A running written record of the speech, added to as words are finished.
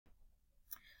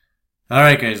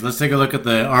Alright guys, let's take a look at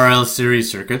the RL series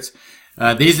circuits.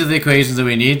 These are the equations that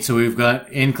we need. So we've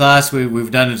got, in class, we've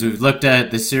done is we've looked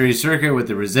at the series circuit with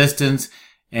the resistance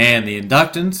and the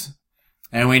inductance.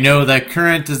 And we know that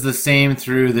current is the same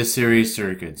through the series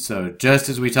circuit. So just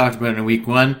as we talked about in week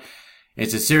 1,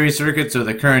 it's a series circuit, so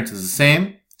the current is the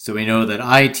same. So we know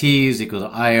that IT is equal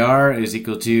to IR is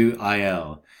equal to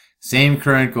IL. Same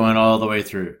current going all the way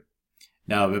through.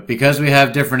 Now, but because we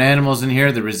have different animals in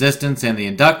here, the resistance and the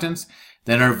inductance,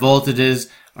 then our voltages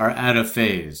are out of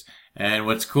phase. And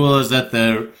what's cool is that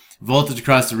the voltage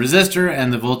across the resistor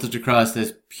and the voltage across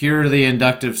this purely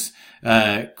inductive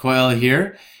coil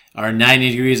here are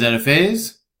 90 degrees out of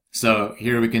phase. So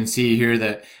here we can see here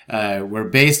that we're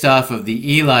based off of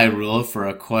the Eli rule for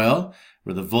a coil,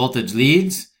 where the voltage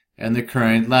leads and the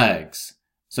current lags.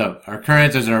 So our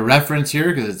current is our reference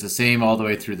here because it's the same all the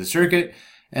way through the circuit.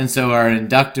 And so our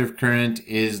inductive current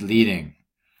is leading.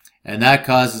 And that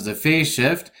causes a phase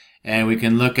shift. And we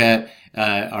can look at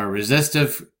our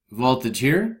resistive voltage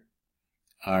here,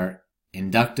 our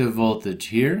inductive voltage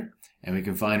here, and we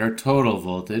can find our total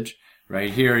voltage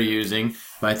right here using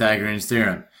Pythagorean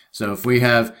Theorem. So if we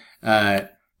have,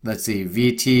 let's see,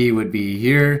 VT would be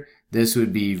here, this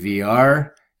would be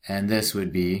VR, and this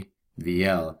would be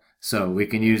VL. So we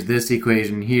can use this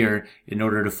equation here in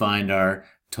order to find our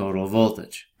total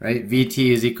voltage, right?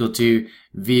 VT is equal to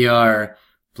VR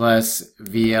plus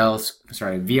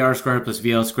VR squared plus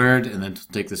VL squared, and then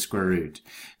take the square root.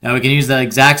 Now we can use that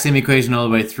exact same equation all the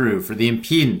way through. For the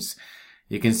impedance,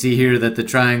 you can see here that the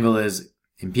triangle is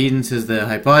impedance is the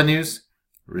hypotenuse,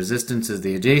 resistance is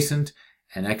the adjacent,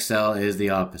 and XL is the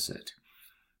opposite.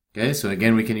 Okay, so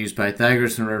again, we can use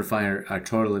Pythagoras in order to find our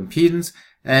total impedance,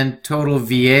 and total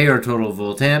VA, or total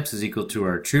voltamps, is equal to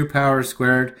our true power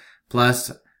squared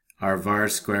plus our var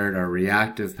squared, our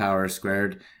reactive power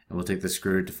squared, and we'll take the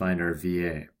square root to find our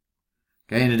VA.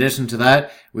 Okay, in addition to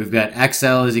that, we've got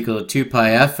XL is equal to 2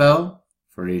 pi FL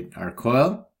for our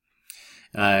coil.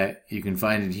 You can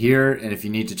find it here, and if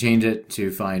you need to change it to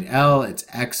find L, it's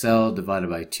XL divided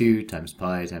by 2 times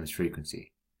pi times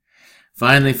frequency.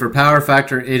 Finally, for power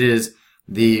factor, it is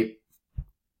the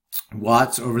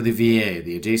watts over the VA,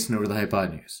 the adjacent over the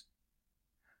hypotenuse.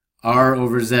 R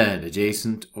over Z,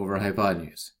 adjacent over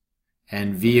hypotenuse.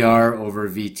 And VR over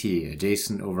VT,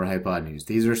 adjacent over hypotenuse.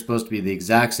 These are supposed to be the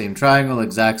exact same triangle,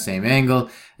 exact same angle,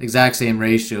 exact same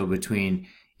ratio between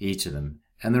each of them.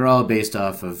 And they're all based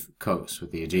off of cos,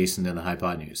 with the adjacent and the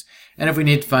hypotenuse. And if we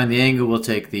need to find the angle, we'll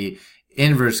take the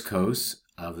inverse cos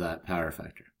of that power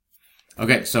factor.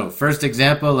 Okay, so first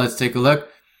example, let's take a look.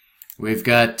 We've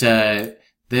got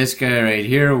this guy right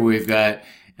here. We've got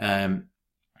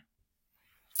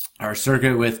our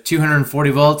circuit with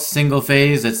 240 volts, single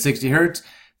phase at 60 hertz,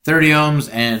 30 ohms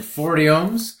and 40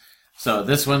 ohms. So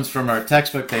this one's from our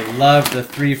textbook. They love the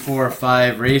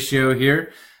 3-4-5 ratio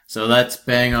here. So let's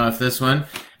bang off this one.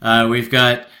 We've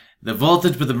got the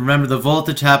voltage, but remember the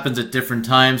voltage happens at different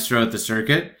times throughout the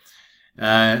circuit.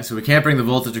 So we can't bring the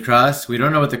voltage across. We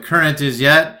don't know what the current is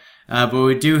yet, but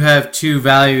we do have two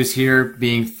values here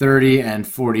being 30 and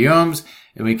 40 ohms,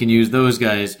 and we can use those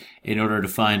guys in order to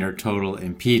find our total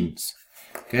impedance.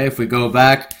 Okay, if we go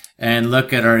back and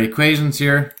look at our equations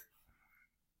here,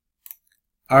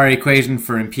 our equation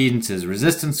for impedance is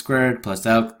resistance squared plus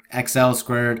XL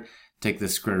squared. Take the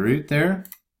square root there.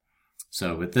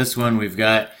 So with this one, we've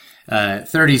got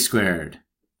 30 squared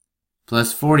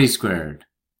plus 40 squared.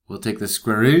 We'll take the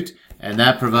square root, and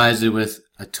that provides it with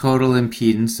a total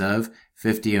impedance of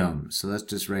 50 ohms. So let's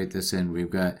just write this in. We've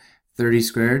got 30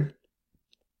 squared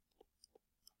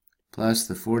plus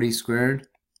the 40 squared.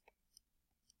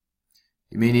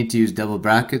 You may need to use double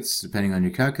brackets depending on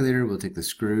your calculator. We'll take the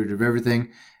square root of everything,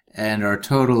 and our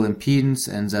total impedance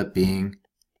ends up being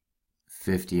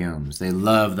 50 ohms. They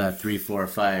love that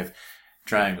 3-4-5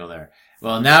 triangle there.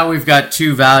 Well, now we've got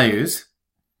two values,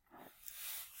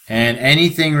 and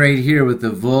anything right here with the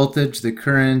voltage, the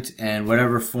current, and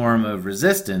whatever form of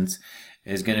resistance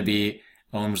is going to be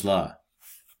Ohm's law.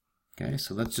 Okay,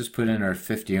 so let's just put in our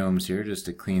 50 ohms here just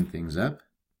to clean things up.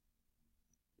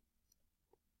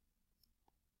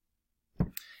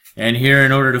 And here,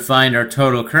 in order to find our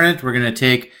total current, we're going to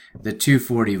take the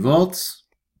 240 volts.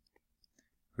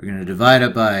 We're going to divide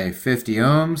it by 50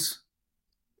 ohms.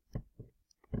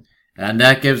 And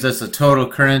that gives us a total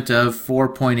current of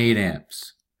 4.8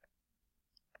 amps.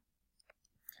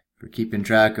 We're keeping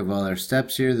track of all our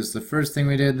steps here. This is the first thing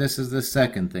we did. This is the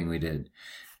second thing we did.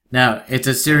 Now, it's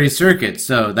a series circuit,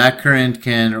 so that current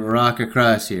can rock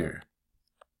across here.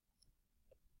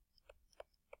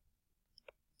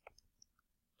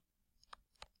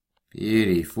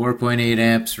 Beauty, 4.8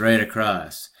 amps right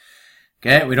across.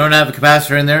 Okay, we don't have a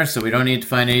capacitor in there, so we don't need to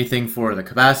find anything for the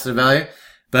capacitor value.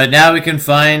 But now we can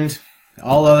find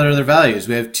all other values.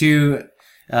 We have two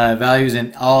values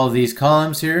in all of these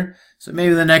columns here. So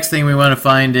maybe the next thing we want to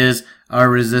find is our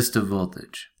resistive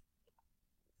voltage.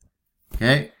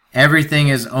 Okay, everything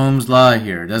is Ohm's law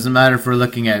here. It doesn't matter if we're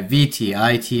looking at VT,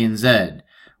 IT, and Z,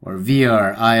 or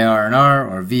VR, IR, and R,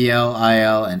 or VL,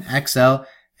 IL, and XL.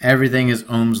 Everything is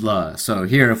Ohm's law. So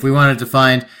here, if we wanted to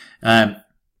find,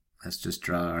 let's just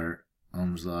draw our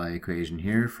Ohm's law equation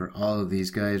here. For all of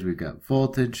these guys, we've got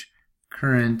voltage,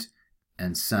 current,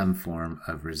 and some form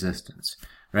of resistance,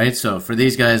 right? So for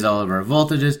these guys, all of our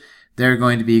voltages, they're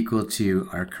going to be equal to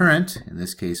our current, in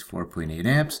this case 4.8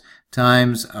 amps,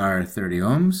 times our 30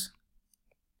 ohms.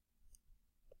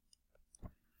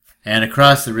 And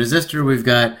across the resistor, we've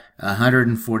got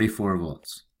 144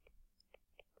 volts.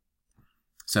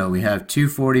 So we have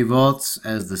 240 volts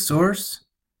as the source.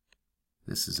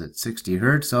 This is at 60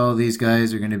 hertz. All of these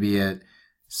guys are going to be at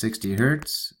 60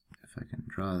 hertz. If I can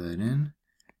draw that in.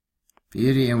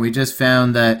 Beauty. And we just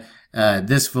found that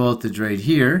this voltage right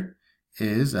here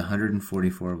is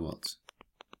 144 volts.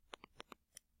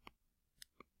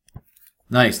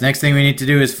 Nice. Next thing we need to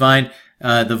do is find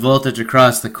the voltage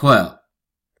across the coil.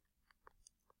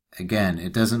 Again,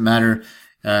 it doesn't matter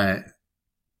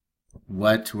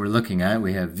what we're looking at.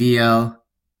 We have VL,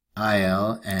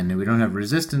 IL, and we don't have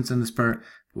resistance in this part,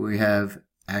 but we have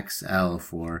XL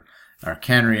for our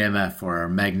counter EMF, for our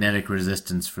magnetic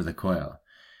resistance for the coil.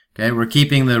 Okay, we're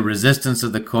keeping the resistance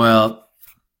of the coil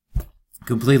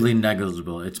completely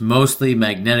negligible. It's mostly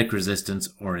magnetic resistance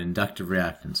or inductive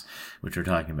reactance, which we're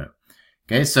talking about.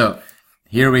 Okay, so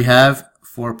here we have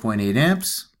 4.8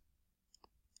 amps.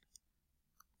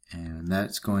 And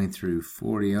that's going through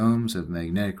 40 ohms of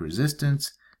magnetic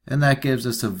resistance. And that gives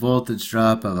us a voltage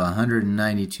drop of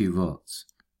 192 volts.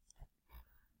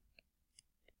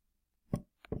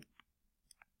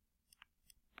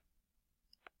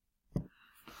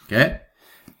 Okay.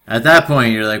 At that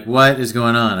point, you're like, what is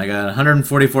going on? I got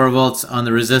 144 volts on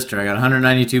the resistor. I got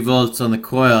 192 volts on the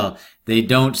coil. They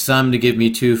don't sum to give me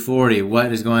 240.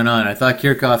 What is going on? I thought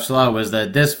Kirchhoff's law was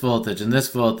that this voltage and this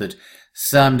voltage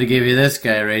sum to give you this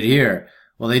guy right here.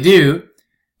 Well, they do,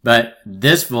 but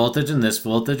this voltage and this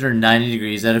voltage are 90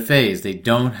 degrees out of phase. They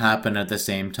don't happen at the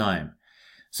same time.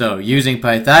 So using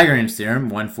Pythagorean Theorem,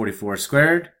 144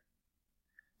 squared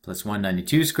plus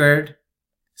 192 squared,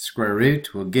 square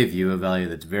root will give you a value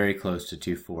that's very close to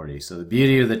 240. So the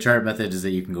beauty of the chart method is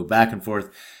that you can go back and forth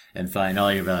and find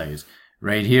all your values.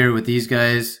 Right here with these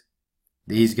guys,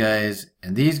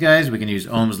 and these guys, we can use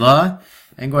Ohm's law.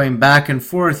 And going back and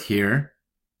forth here,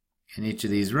 in each of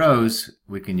these rows,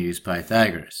 we can use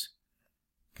Pythagoras.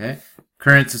 Okay,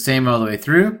 current's the same all the way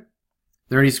through.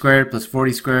 30 squared plus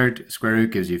 40 squared, square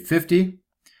root gives you 50.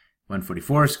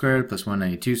 144 squared plus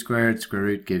 192 squared, square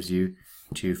root gives you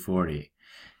 240.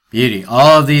 Beauty.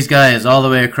 All of these guys all the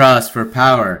way across for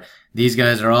power. These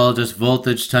guys are all just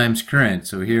voltage times current.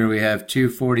 So here we have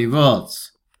 240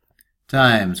 volts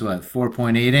times what?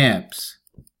 4.8 amps.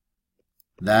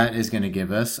 That is going to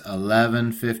give us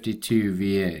 1152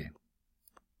 VA.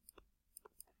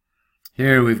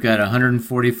 Here we've got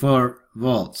 144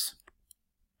 volts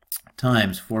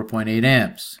times 4.8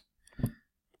 amps.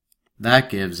 That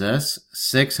gives us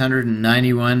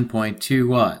 691.2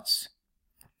 watts.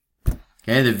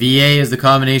 Okay, the VA is the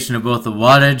combination of both the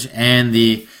wattage and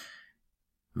the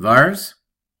VARs.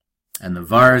 And the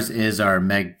VARs is our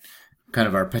kind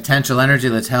of our potential energy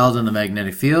that's held in the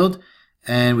magnetic field.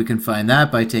 And we can find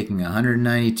that by taking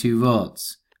 192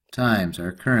 volts times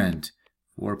our current,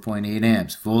 4.8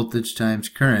 amps, voltage times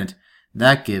current.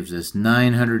 That gives us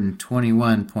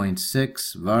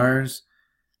 921.6 VARs.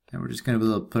 And we're just going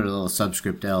to put a little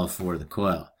subscript L for the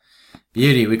coil.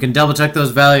 Beauty. We can double check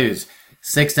those values.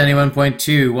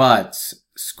 691.2 watts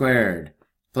squared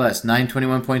plus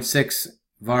 921.6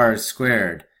 VARs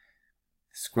squared.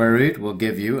 Square root will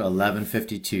give you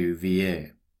 1152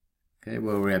 VA. Okay,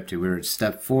 what are we up to? We're at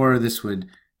step 4. This would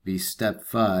be step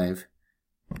 5.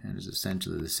 And it's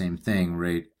essentially the same thing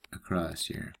right across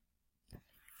here.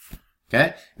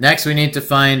 Okay, next we need to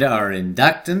find our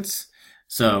inductance.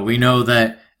 So we know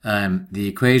that the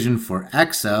equation for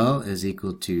XL is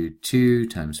equal to 2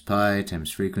 times pi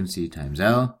times frequency times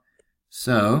L.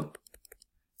 So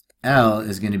L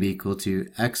is going to be equal to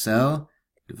XL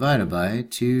divided by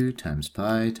 2 times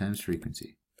pi times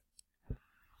frequency.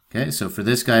 Okay, so for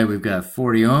this guy we've got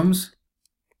 40 ohms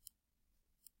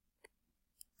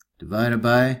divided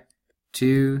by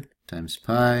 2 times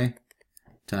pi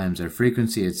times our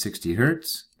frequency at 60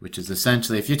 hertz, which is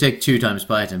essentially, if you take 2 times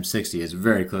pi times 60, it's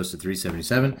very close to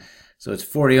 377. So it's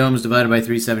 40 ohms divided by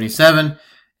 377.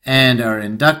 And our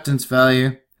inductance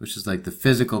value, which is like the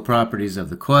physical properties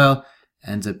of the coil,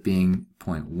 ends up being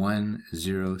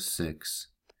 0.106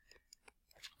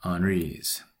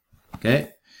 henries.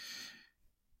 Okay?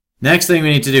 Next thing we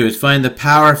need to do is find the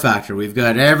power factor. We've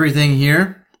got everything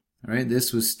here. All right,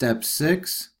 this was step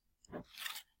 6.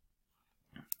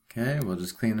 Okay, we'll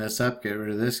just clean this up, get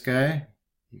rid of this guy.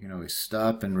 You can always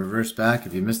stop and reverse back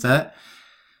if you missed that.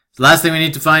 The last thing we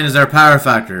need to find is our power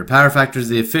factor. Power factor is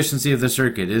the efficiency of the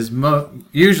circuit. It is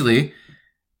usually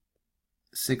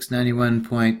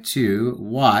 691.2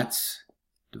 watts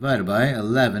divided by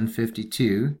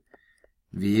 1152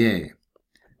 VA.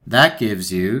 That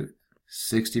gives you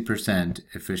 60%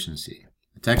 efficiency.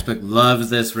 The textbook loves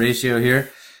this ratio here.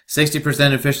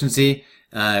 60% efficiency,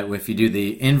 if you do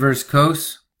the inverse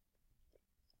cos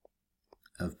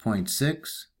of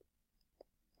 0.6,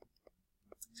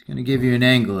 it's going to give you an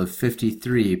angle of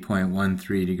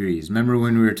 53.13 degrees. Remember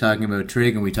when we were talking about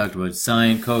trig and we talked about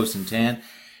sine, cos, and tan?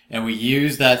 And we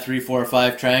used that 3, 4,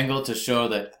 5 triangle to show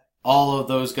that all of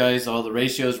those guys, all the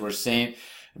ratios were same,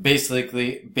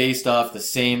 basically based off the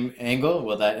same angle.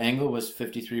 Well, that angle was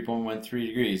 53.13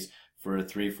 degrees for a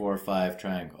 3, 4, 5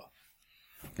 triangle.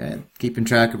 Okay, keeping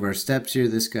track of our steps here.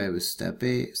 This guy was step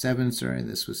 7, sorry,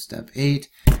 this was step 8,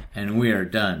 and we are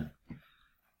done.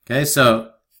 Okay,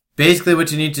 so basically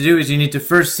what you need to do is you need to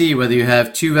first see whether you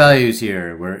have two values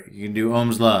here, where you can do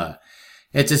Ohm's law.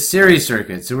 It's a series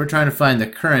circuit, so we're trying to find the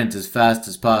current as fast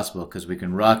as possible because we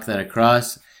can rock that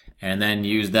across and then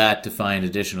use that to find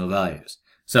additional values.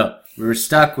 So we were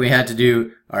stuck, we had to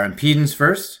do our impedance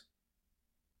first.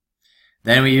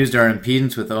 Then we used our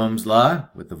impedance with Ohm's law,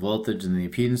 with the voltage and the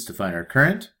impedance to find our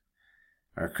current.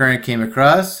 Our current came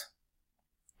across,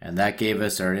 and that gave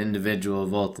us our individual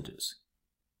voltages.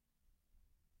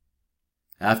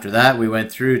 After that, we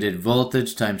went through, did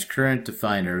voltage times current to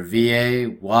find our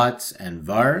VA, watts, and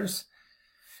VARs.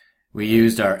 We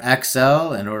used our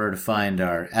XL in order to find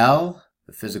our L,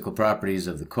 the physical properties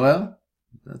of the coil.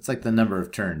 That's like the number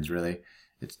of turns, really.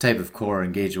 It's type of core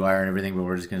and gauge wire and everything, but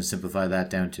we're just going to simplify that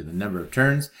down to the number of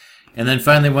turns. And then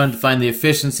finally, we wanted to find the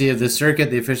efficiency of the circuit.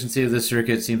 The efficiency of the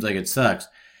circuit seems like it sucks.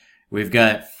 We've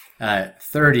got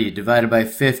 30 divided by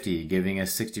 50, giving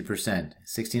us 60%.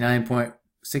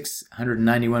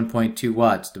 691.2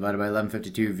 watts divided by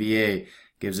 1152 VA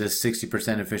gives us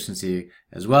 60% efficiency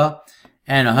as well.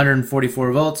 And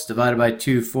 144 volts divided by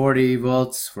 240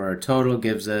 volts for our total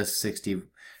gives us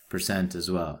 60%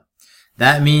 as well.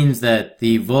 That means that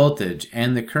the voltage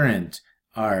and the current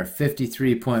are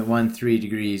 53.13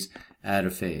 degrees out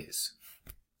of phase.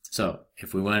 So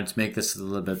if we wanted to make this a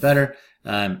little bit better,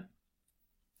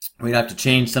 we'd have to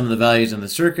change some of the values in the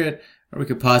circuit, or we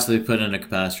could possibly put in a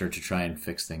capacitor to try and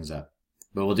fix things up.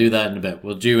 But we'll do that in a bit.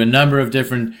 We'll do a number of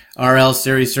different RL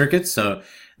series circuits. So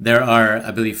there are,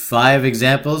 I believe, 5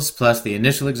 examples plus the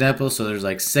initial example. So there's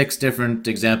like 6 different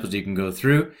examples you can go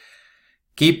through.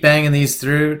 Keep banging these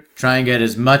through. Try and get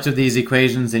as much of these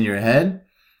equations in your head.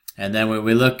 And then when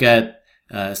we look at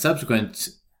subsequent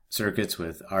circuits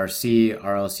with RC,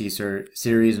 RLC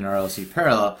series, and RLC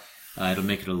parallel, it'll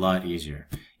make it a lot easier.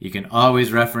 You can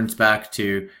always reference back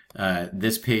to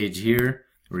this page here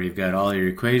where you've got all your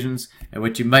equations. And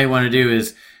what you might want to do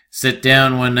is sit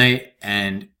down one night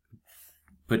and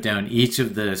put down each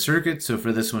of the circuits. So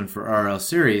for this one, for RL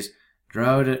series,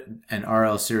 draw out an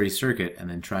RL series circuit and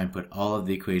then try and put all of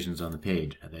the equations on the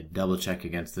page and then double check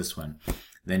against this one.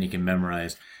 Then you can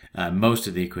memorize most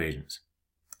of the equations.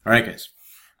 All right, guys.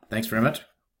 Thanks very much.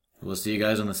 We'll see you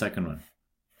guys on the second one.